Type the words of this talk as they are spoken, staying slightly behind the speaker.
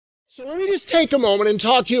So let me just take a moment and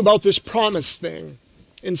talk to you about this promise thing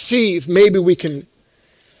and see if maybe we can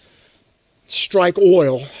strike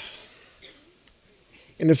oil.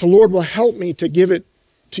 And if the Lord will help me to give it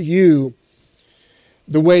to you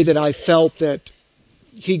the way that I felt that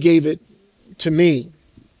He gave it to me.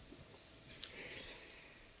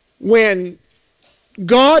 When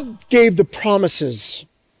God gave the promises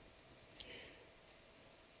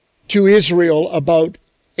to Israel about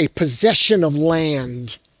a possession of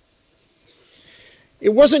land,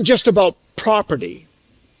 it wasn't just about property,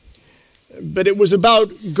 but it was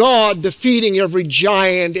about God defeating every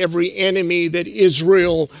giant, every enemy that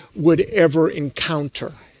Israel would ever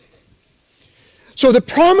encounter. So the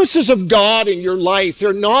promises of God in your life,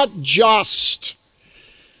 they're not just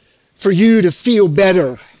for you to feel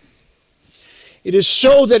better. It is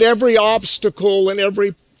so that every obstacle and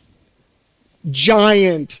every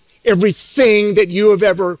giant, everything that you have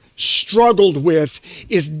ever struggled with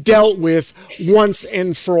is dealt with once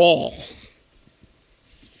and for all.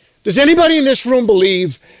 Does anybody in this room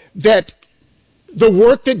believe that the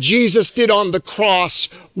work that Jesus did on the cross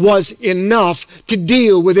was enough to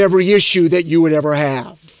deal with every issue that you would ever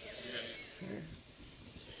have?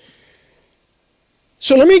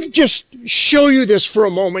 So let me just show you this for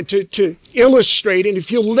a moment to illustrate, and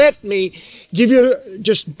if you'll let me give you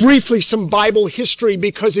just briefly some Bible history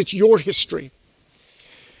because it's your history.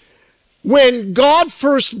 When God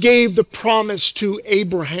first gave the promise to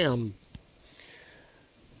Abraham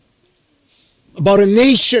about a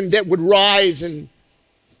nation that would rise and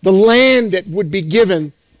the land that would be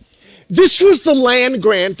given, this was the land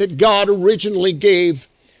grant that God originally gave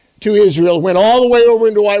to Israel. Went all the way over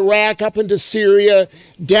into Iraq, up into Syria,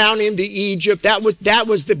 down into Egypt. That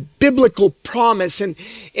was the biblical promise. And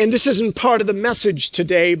this isn't part of the message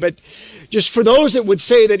today, but just for those that would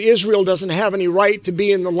say that Israel doesn't have any right to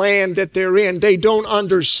be in the land that they're in, they don't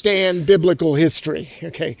understand biblical history.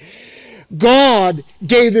 Okay, God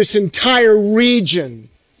gave this entire region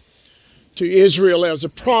to Israel as a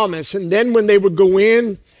promise. And then when they would go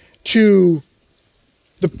in to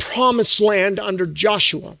the promised land under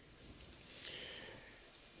Joshua,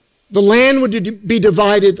 the land would be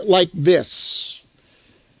divided like this.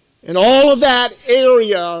 And all of that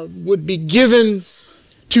area would be given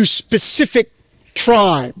to specific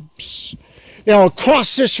tribes. Now,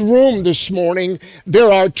 across this room this morning, there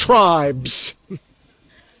are tribes.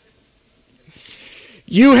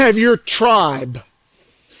 You have your tribe.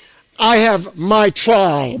 I have my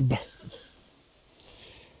tribe.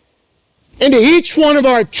 And to each one of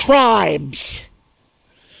our tribes,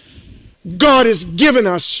 God has given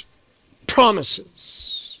us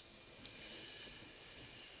promises.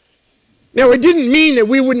 Now, it didn't mean that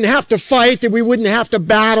we wouldn't have to fight, that we wouldn't have to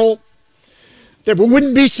battle, that there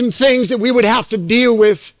wouldn't be some things that we would have to deal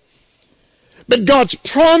with. But God's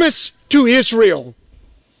promise to Israel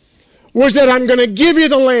was that I'm going to give you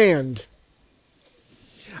the land.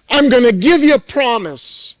 I'm going to give you a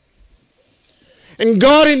promise. And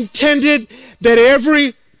God intended that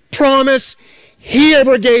every promise He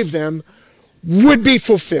ever gave them would be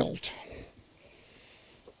fulfilled.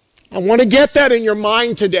 I want to get that in your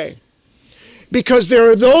mind today, because there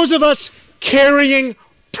are those of us carrying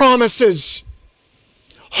promises,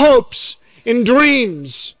 hopes, and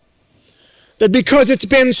dreams that because it's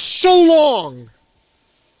been so long,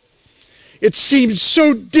 it seems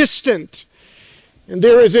so distant, and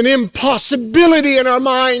there is an impossibility in our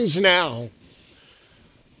minds now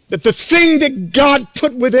that the thing that God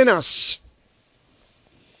put within us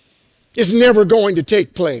is never going to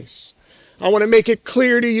take place. I want to make it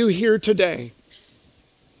clear to you here today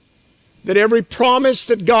that every promise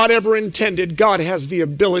that God ever intended, God has the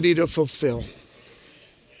ability to fulfill.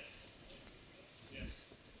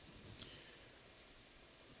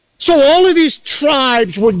 So all of these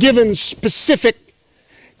tribes were given specific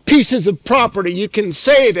pieces of property. You can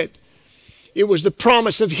say that it was the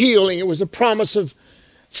promise of healing. It was a promise of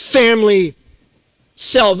family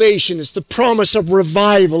salvation. It's the promise of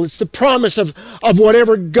revival. It's the promise of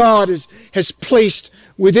whatever God has placed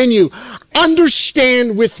within you.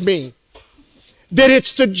 Understand with me that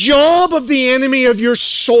it's the job of the enemy of your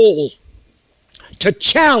soul to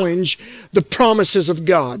challenge the promises of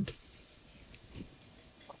God.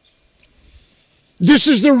 This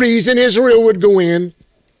is the reason Israel would go in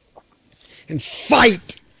and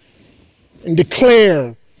fight and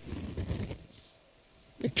declare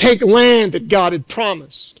and take land that God had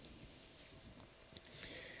promised.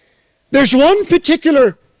 There's one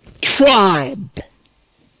particular tribe.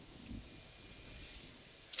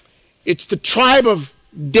 It's the tribe of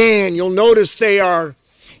Dan. You'll notice they are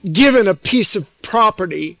given a piece of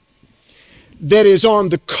property that is on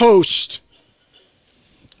the coast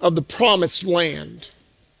of the promised land.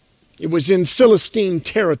 It was in Philistine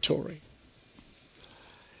territory.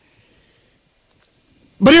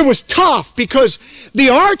 But it was tough because the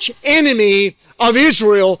arch enemy of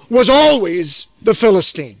Israel was always the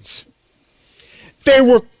Philistines. They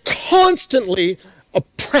were constantly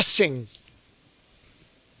oppressing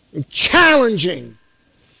and challenging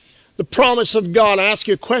the promise of God. I ask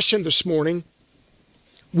you a question this morning.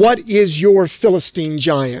 What is your Philistine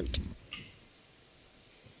giant?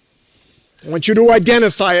 I want you to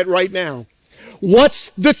identify it right now.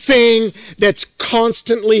 What's the thing that's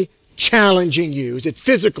constantly challenging you? Is it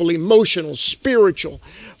physical, emotional, spiritual,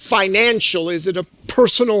 financial? Is it a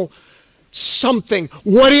personal something?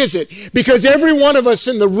 What is it? Because every one of us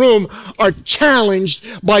in the room are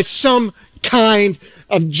challenged by some kind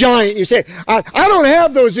of giant. You say, I don't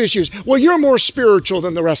have those issues. Well, you're more spiritual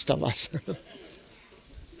than the rest of us.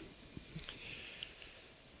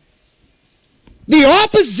 The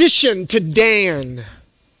opposition to Dan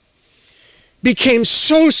became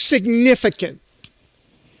so significant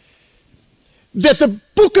that the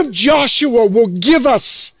book of Joshua will give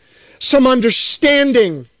us some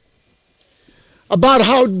understanding about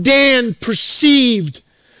how Dan perceived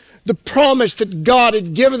the promise that God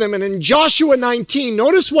had given them. And in Joshua 19,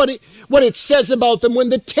 notice what it says about them. When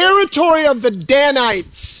the territory of the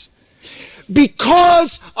Danites,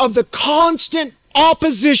 because of the constant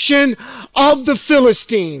opposition of the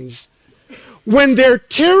Philistines, when their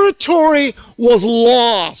territory was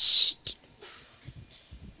lost,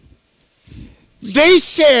 they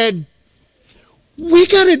said, we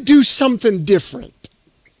got to do something different.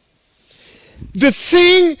 The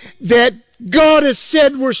thing that God has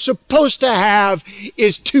said we're supposed to have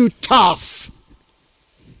is too tough.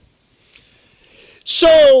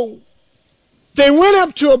 So they went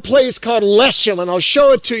up to a place called Leshem, and I'll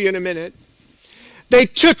show it to you in a minute. They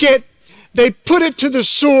took it, they put it to the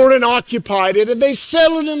sword and occupied it, and they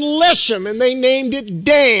settled in Leshem, and they named it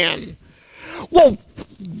Dan. Well,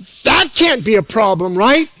 that can't be a problem,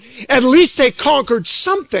 right? At least they conquered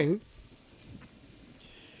something.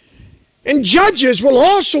 And Judges will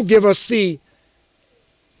also give us the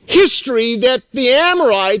history that the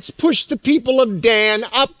Amorites pushed the people of Dan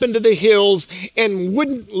up into the hills and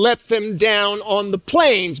wouldn't let them down on the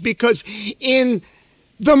plains, because in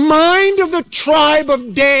the mind of the tribe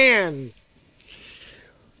of Dan,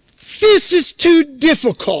 this is too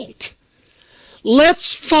difficult.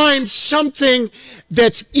 Let's find something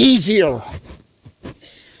that's easier.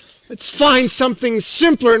 Let's find something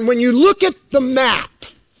simpler. And when you look at the map,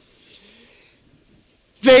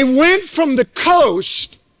 they went from the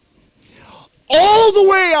coast all the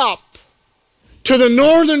way up to the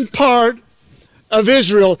northern part of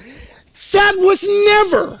Israel. That was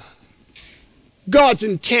never God's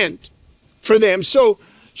intent for them. So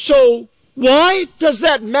why does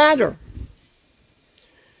that matter?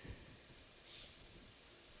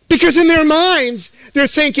 Because in their minds, they're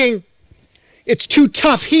thinking, it's too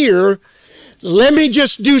tough here. Let me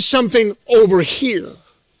just do something over here.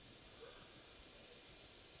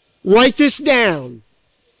 Write this down.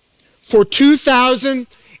 For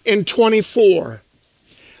 2024,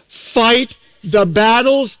 fight the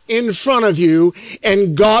battles in front of you,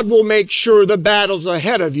 and God will make sure the battles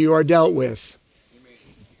ahead of you are dealt with.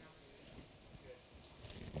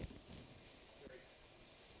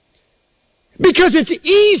 Because it's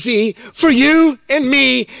easy for you and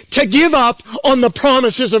me to give up on the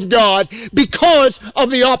promises of God because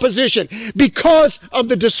of the opposition, because of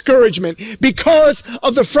the discouragement, because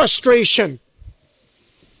of the frustration.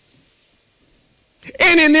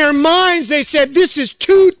 And in their minds, they said, this is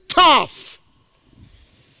too tough.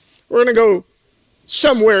 We're going to go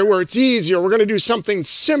somewhere where it's easier. We're going to do something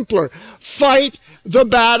simpler. Fight the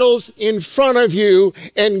battles in front of you,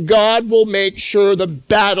 and God will make sure the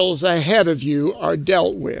battles ahead of you are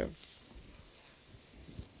dealt with.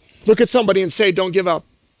 Look at somebody and say, don't give up.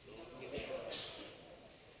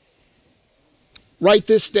 Write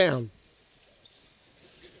this down.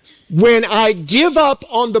 When I give up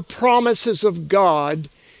on the promises of God,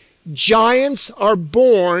 giants are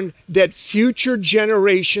born that future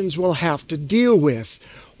generations will have to deal with.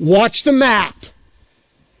 Watch the map.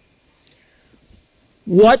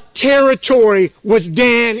 What territory was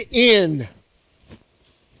Dan in?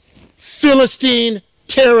 Philistine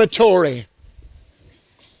territory.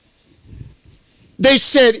 They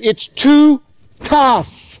said, it's too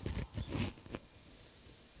tough.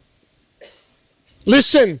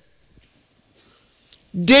 Listen.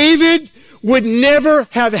 David would never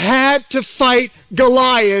have had to fight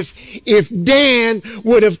Goliath if Dan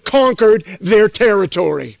would have conquered their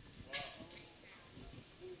territory.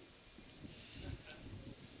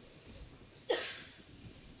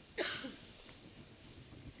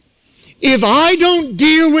 If I don't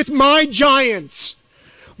deal with my giants,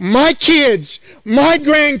 my kids, my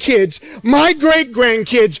grandkids, my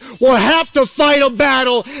great-grandkids will have to fight a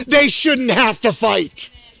battle they shouldn't have to fight.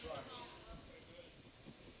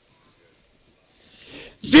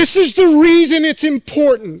 This is the reason it's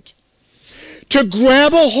important to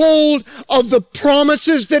grab a hold of the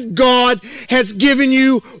promises that God has given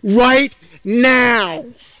you right now.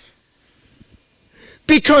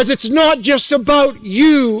 Because it's not just about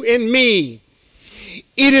you and me.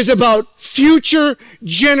 It is about future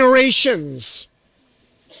generations.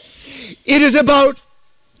 It is about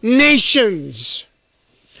nations.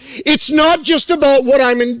 It's not just about what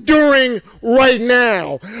I'm enduring right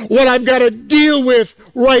now, what I've got to deal with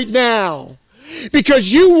right now.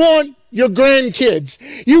 Because you want your grandkids,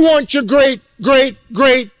 you want your great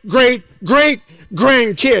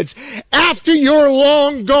grandkids, after you're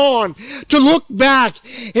long gone, to look back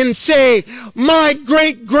and say, my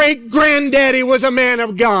great-great-granddaddy was a man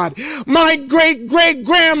of God. My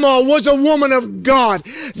great-great-grandma was a woman of God.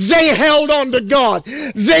 They held on to God.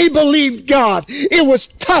 They believed God. It was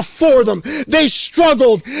tough for them. They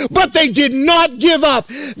struggled, but they did not give up.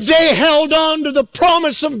 They held on to the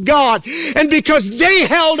promise of God. And because they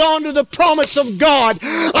held on to the promise of God,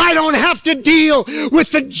 I don't have to deal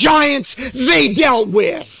with the giants they dealt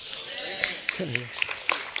with.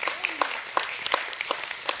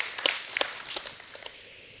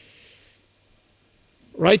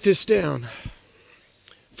 Write this down.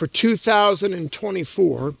 For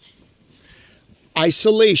 2024,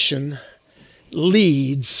 isolation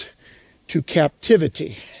leads to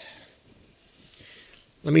captivity.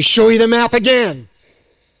 Let me show you the map again.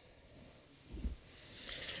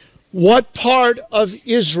 What part of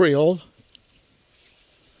Israel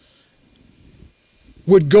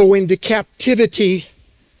would go into captivity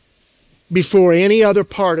before any other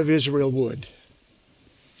part of Israel would?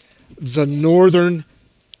 The northern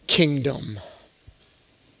kingdom.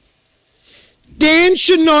 Dan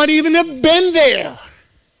should not even have been there.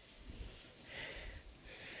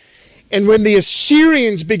 And when the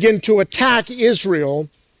Assyrians begin to attack Israel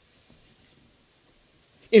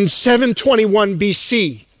in 721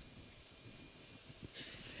 BC,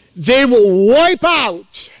 they will wipe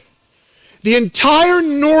out the entire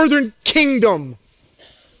northern kingdom.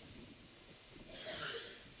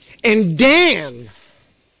 And Dan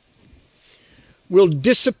will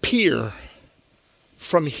disappear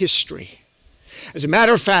from history. As a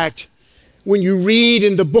matter of fact, when you read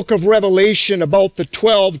in the book of Revelation about the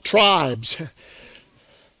 12 tribes,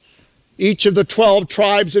 each of the 12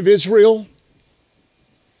 tribes of Israel,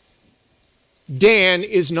 Dan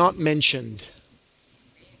is not mentioned.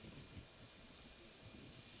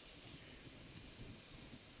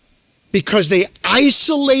 Because they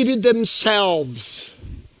isolated themselves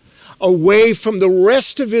away from the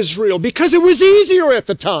rest of Israel because it was easier at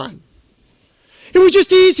the time. It was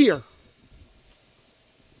just easier.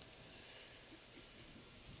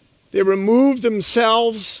 They removed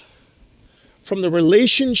themselves from the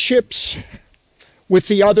relationships with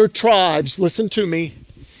the other tribes. Listen to me.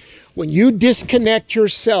 When you disconnect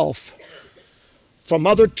yourself from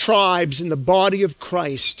other tribes in the body of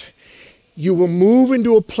Christ, you will move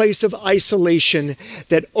into a place of isolation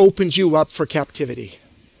that opens you up for captivity.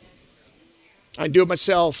 I do it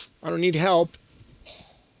myself. I don't need help.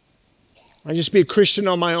 I just be a Christian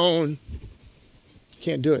on my own.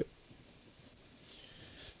 Can't do it.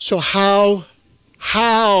 So how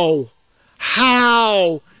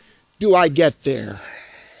do I get there?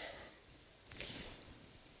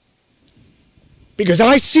 Because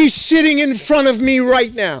I see sitting in front of me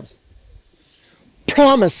right now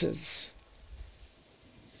promises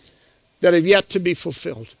that have yet to be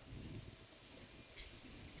fulfilled.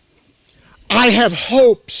 I have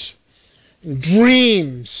hopes and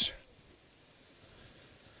dreams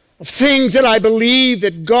of things that I believe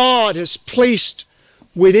that God has placed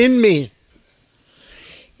within me.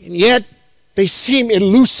 And yet they seem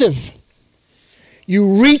elusive.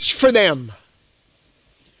 You reach for them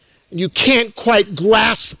and you can't quite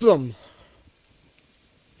grasp them.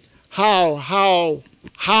 How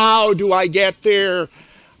do I get there?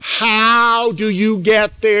 How do you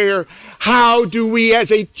get there? How do we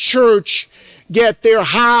as a church get there?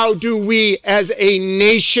 How do we as a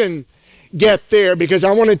nation get there? Because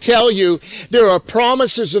I want to tell you, there are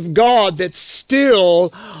promises of God that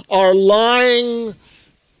still are lying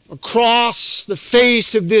across the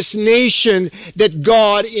face of this nation that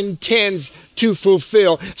God intends to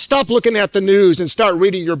fulfill. Stop looking at the news and start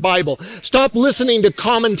reading your Bible. Stop listening to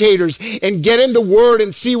commentators and get in the Word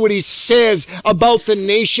and see what He says about the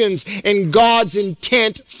nations and God's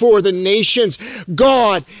intent for the nations.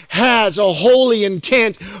 God has a holy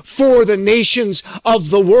intent for the nations of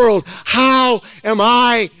the world. How am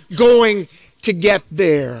I going to get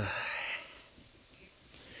there?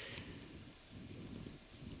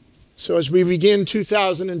 So as we begin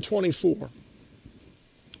 2024,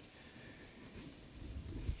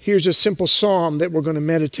 here's a simple psalm that we're going to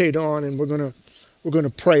meditate on and we're going to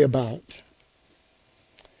pray about.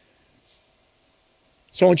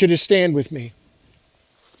 So I want you to stand with me.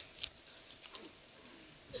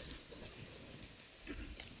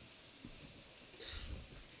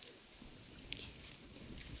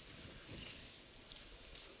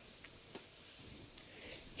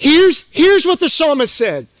 Here's what the psalmist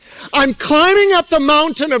said. I'm climbing up the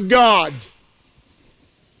mountain of God.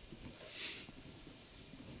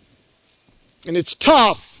 And it's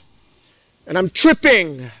tough. And I'm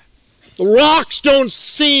tripping. The rocks don't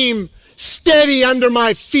seem steady under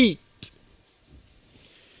my feet.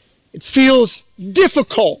 It feels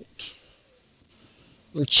difficult.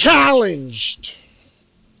 I'm challenged.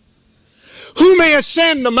 Who may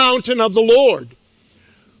ascend the mountain of the Lord?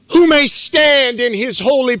 Who may stand in His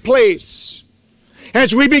holy place?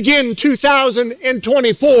 As we begin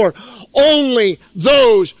 2024, only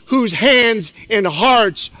those whose hands and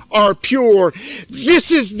hearts are pure. This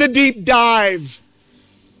is the deep dive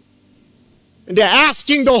into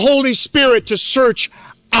asking the Holy Spirit to search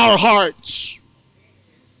our hearts.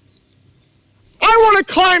 I want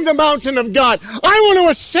to climb the mountain of God. I want to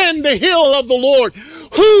ascend the hill of the Lord.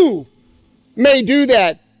 Who may do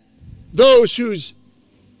that? Those whose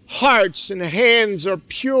hearts and hands are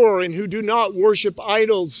pure and who do not worship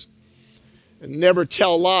idols and never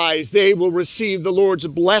tell lies. They will receive the Lord's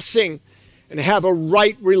blessing and have a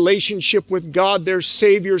right relationship with God, their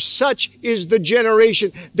Savior. Such is the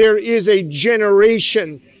generation. There is a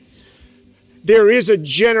generation. There is a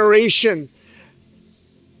generation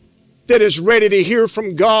that is ready to hear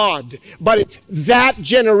from God. But it's that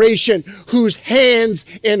generation whose hands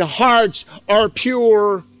and hearts are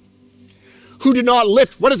pure. Who do not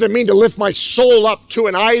lift, what does it mean to lift my soul up to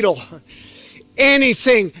an idol?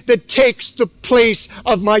 Anything that takes the place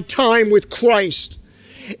of my time with Christ.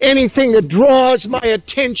 Anything that draws my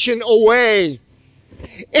attention away.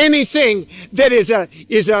 Anything that is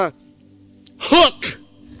a hook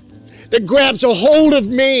that grabs a hold of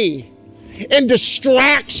me and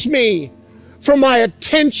distracts me from my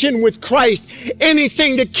attention with Christ.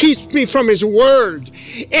 Anything that keeps me from His Word.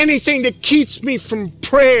 Anything that keeps me from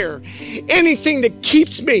prayer. Anything that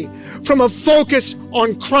keeps me from a focus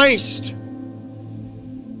on Christ.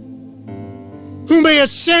 Who may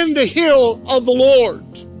ascend the hill of the Lord.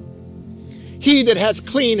 He that has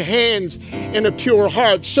clean hands and a pure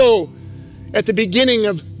heart. So, at the beginning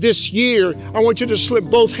of this year, I want you to slip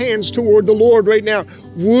both hands toward the Lord right now.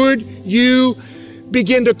 Would you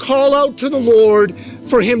begin to call out to the Lord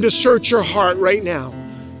for Him to search your heart right now?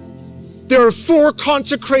 There are 4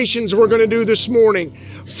 consecrations we're going to do this morning.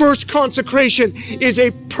 First consecration is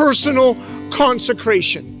a personal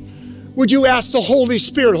consecration. Would you ask the Holy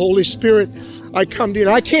Spirit, Holy Spirit, I come to you.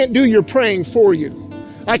 And I can't do your praying for you.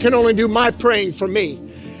 I can only do my praying for me.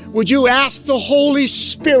 Would you ask the Holy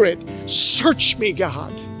Spirit, search me,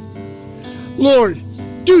 God. Lord,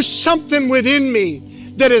 do something within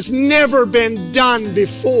me that has never been done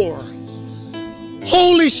before.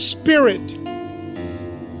 Holy Spirit,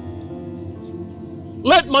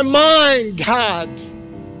 let my mind, God,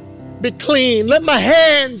 be clean. Let my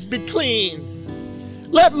hands be clean.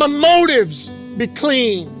 Let my motives be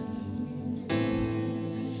clean.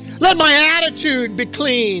 Let my attitude be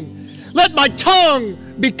clean. Let my tongue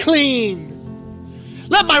be clean.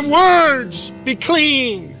 Let my words be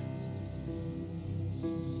clean.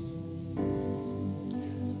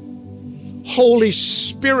 Holy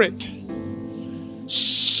Spirit,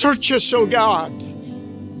 search us, O God.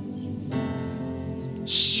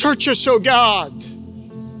 Search us, O God.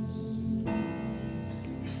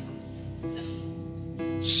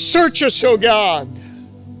 Search us, O God.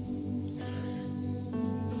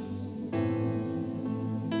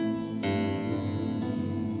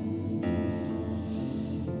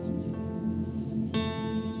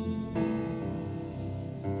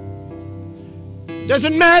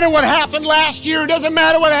 Doesn't matter what happened last year. Doesn't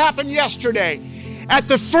matter what happened yesterday. At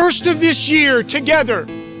the first of this year together,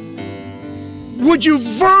 would you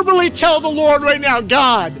verbally tell the Lord right now,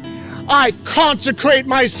 God, I consecrate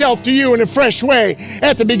myself to you in a fresh way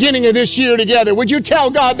at the beginning of this year together. Would you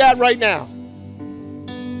tell God that right now?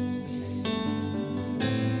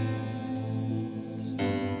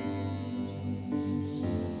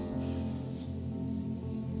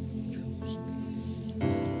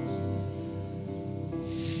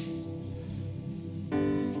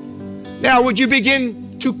 Now, would you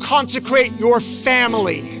begin to consecrate your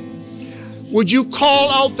family? Would you call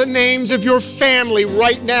out the names of your family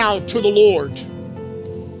right now to the Lord?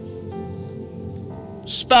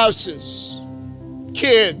 Spouses,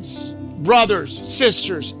 kids, brothers,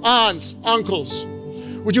 sisters, aunts, uncles.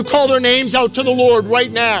 Would you call their names out to the Lord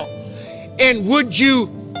right now? And would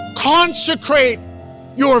you consecrate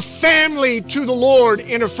your family to the Lord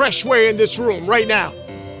in a fresh way in this room right now?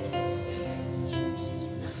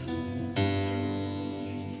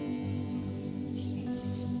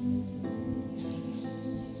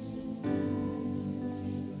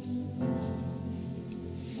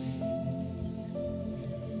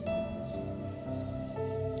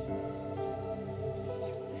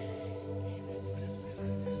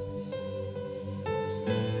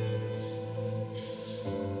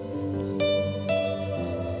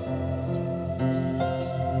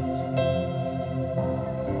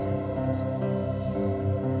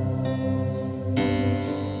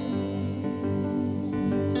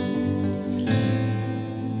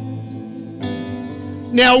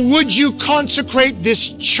 Now, would you consecrate this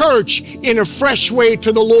church in a fresh way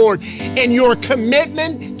to the Lord and your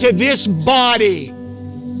commitment to this body,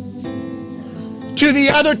 to the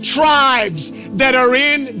other tribes that are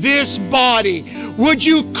in this body? Would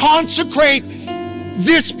you consecrate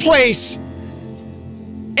this place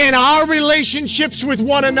and our relationships with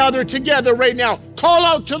one another together right now? Call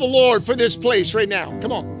out to the Lord for this place right now.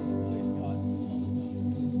 Come on.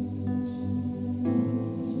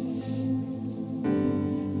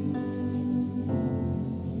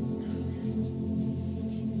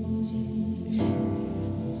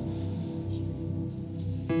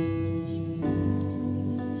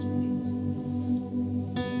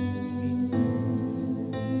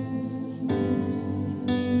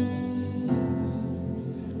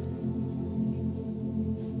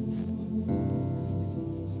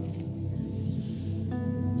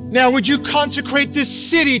 Now, would you consecrate this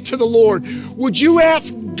city to the Lord? Would you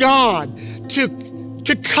ask God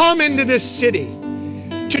to come into this city,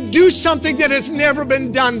 to do something that has never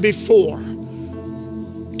been done before?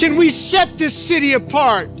 Can we set this city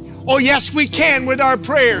apart? Oh, yes, we can with our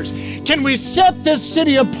prayers. Can we set this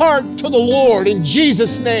city apart to the Lord in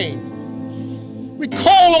Jesus' name? We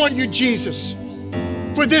call on you, Jesus,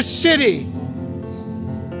 for this city,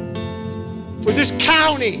 for this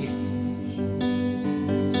county.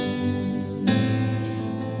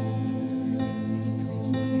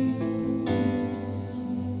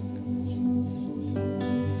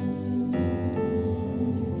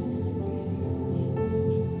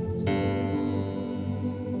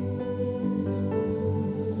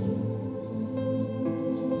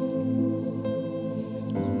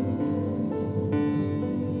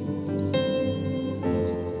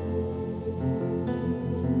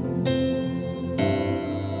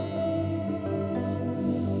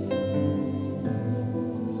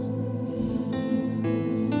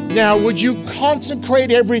 Now, would you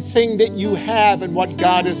consecrate everything that you have and what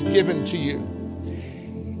God has given to you?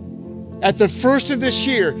 At the first of this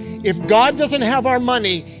year, if God doesn't have our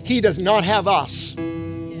money, He does not have us.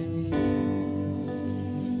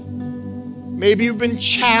 Maybe you've been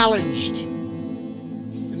challenged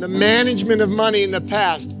in the management of money in the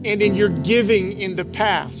past and in your giving in the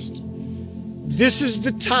past. This is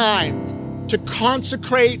the time to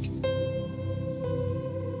consecrate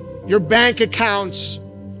your bank accounts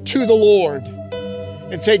to the Lord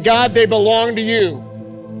and say, God, they belong to you.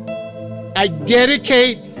 I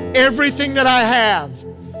dedicate everything that I have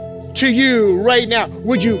to you right now.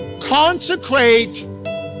 Would you consecrate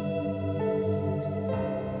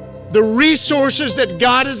the resources that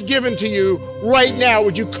God has given to you right now?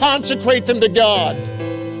 Would you consecrate them to God?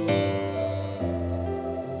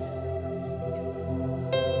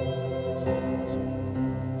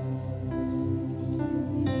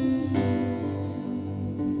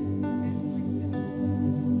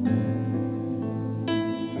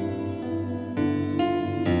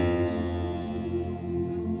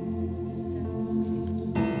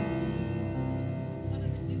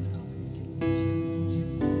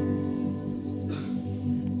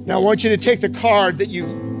 Now, I want you to take the card that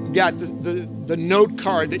you got, the note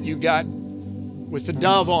card that you got with the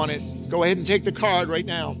dove on it. Go ahead and take the card right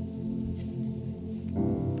now.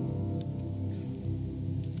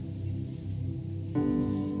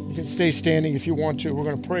 You can stay standing if you want to. We're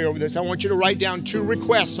going to pray over this. I want you to write down 2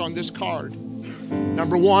 requests on this card.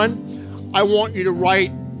 Number 1, I want you to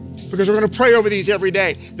write, because we're going to pray over these every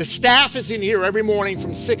day. The staff is in here every morning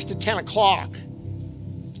from 6 to 10 o'clock,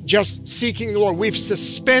 just seeking the Lord. We've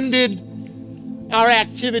suspended our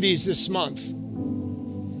activities this month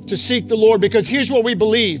to seek the Lord, because here's what we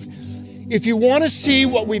believe. If you want to see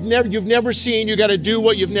what you've never seen, you got to do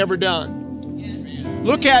what you've never done. Yes.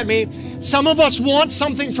 Look at me. Some of us want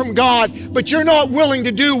something from God, but you're not willing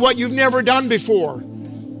to do what you've never done before.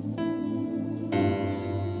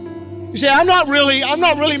 You say, I'm not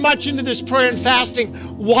really much into this prayer and fasting.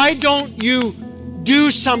 Why don't you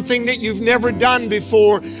do something that you've never done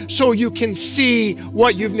before so you can see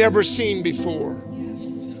what you've never seen before?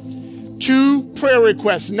 2 prayer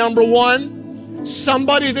requests. Number 1,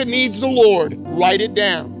 somebody that needs the Lord. Write it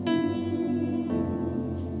down.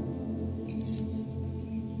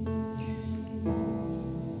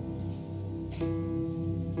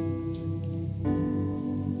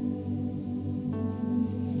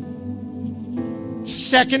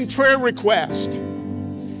 Second prayer request,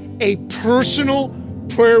 a personal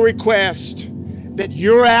prayer request that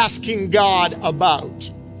you're asking God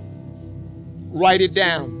about. Write it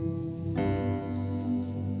down.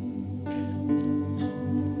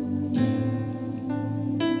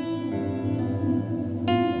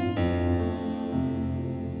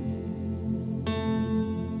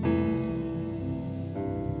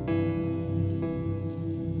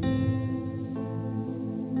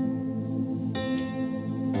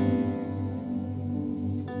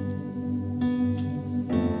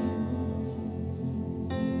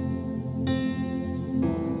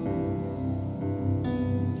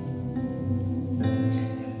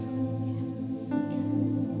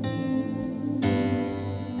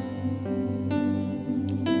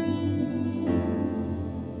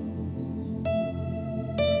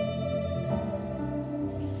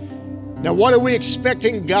 Now, what are we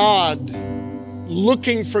expecting God,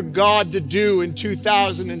 looking for God to do in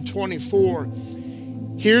 2024?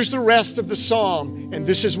 Here's the rest of the psalm, and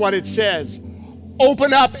this is what it says.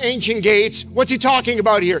 Open up, ancient gates. What's he talking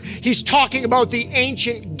about here? He's talking about the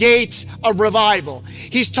ancient gates of revival.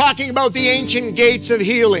 He's talking about the ancient gates of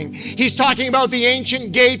healing. He's talking about the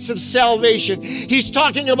ancient gates of salvation. He's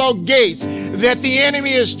talking about gates that the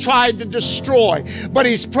enemy has tried to destroy. But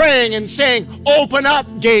he's praying and saying, open up,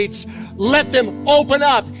 gates. Let them open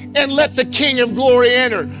up and let the King of glory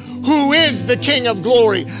enter. Who is the King of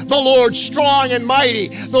glory? The Lord strong and mighty,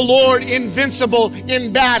 the Lord invincible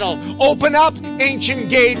in battle. Open up,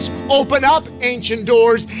 ancient gates, open up, ancient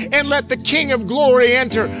doors, and let the King of glory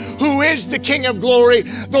enter. Who is the King of glory?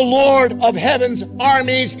 The Lord of heaven's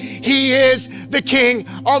armies. He is the King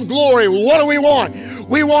of glory. What do we want?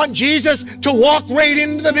 We want Jesus to walk right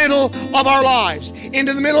into the middle of our lives,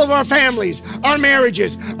 into the middle of our families, our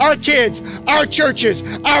marriages, our kids, our churches,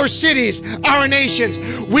 our cities, our nations.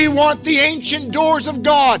 We want the ancient doors of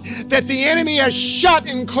God that the enemy has shut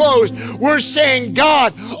and closed. We're saying,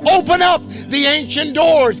 God, open up the ancient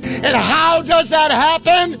doors. And how does that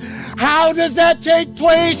happen? How does that take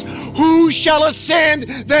place? Who shall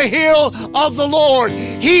ascend the hill of the Lord?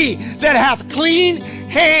 He that hath clean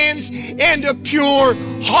hands and a pure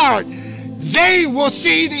heart. They will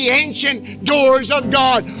see the ancient doors of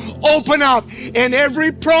God open up, and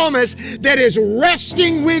every promise that is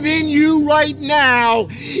resting within you right now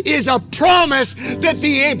is a promise that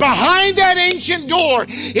behind that ancient door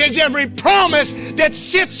is every promise that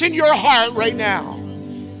sits in your heart right now.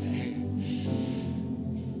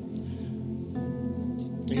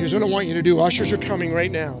 Here's what I want you to do. Ushers are coming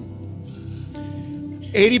right now.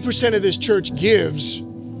 80% of this church gives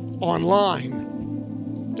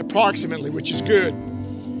online, approximately, which is good.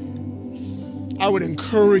 I would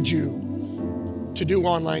encourage you to do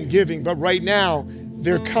online giving, but right now,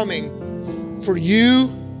 they're coming for you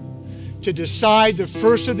to decide the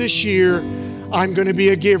first of this year, I'm going to be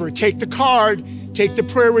a giver. Take the card, take the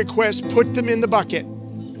prayer request, put them in the bucket.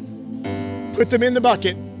 Put them in the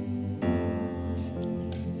bucket.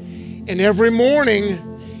 And every morning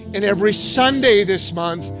and every Sunday this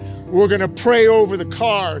month, we're going to pray over the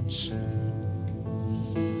cards.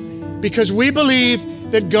 Because we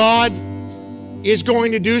believe that God is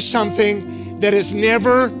going to do something that has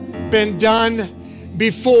never been done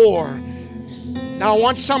before. Now, I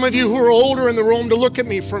want some of you who are older in the room to look at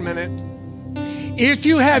me for a minute. If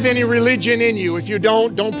you have any religion in you, if you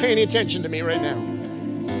don't pay any attention to me right now.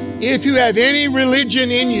 If you have any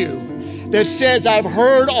religion in you that says, I've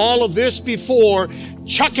heard all of this before,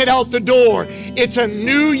 chuck it out the door. It's a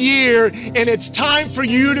new year, and it's time for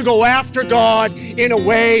you to go after God in a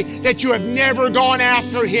way that you have never gone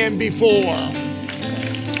after Him before.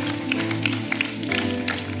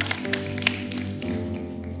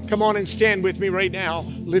 Come on and stand with me right now.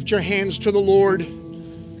 Lift your hands to the Lord.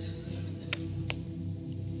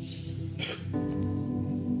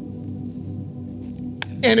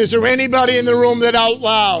 And is there anybody in the room that out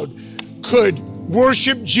loud could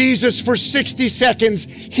worship Jesus for 60 seconds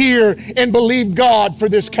here and believe God for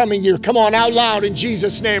this coming year? Come on, out loud in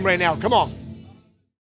Jesus' name right now. Come on.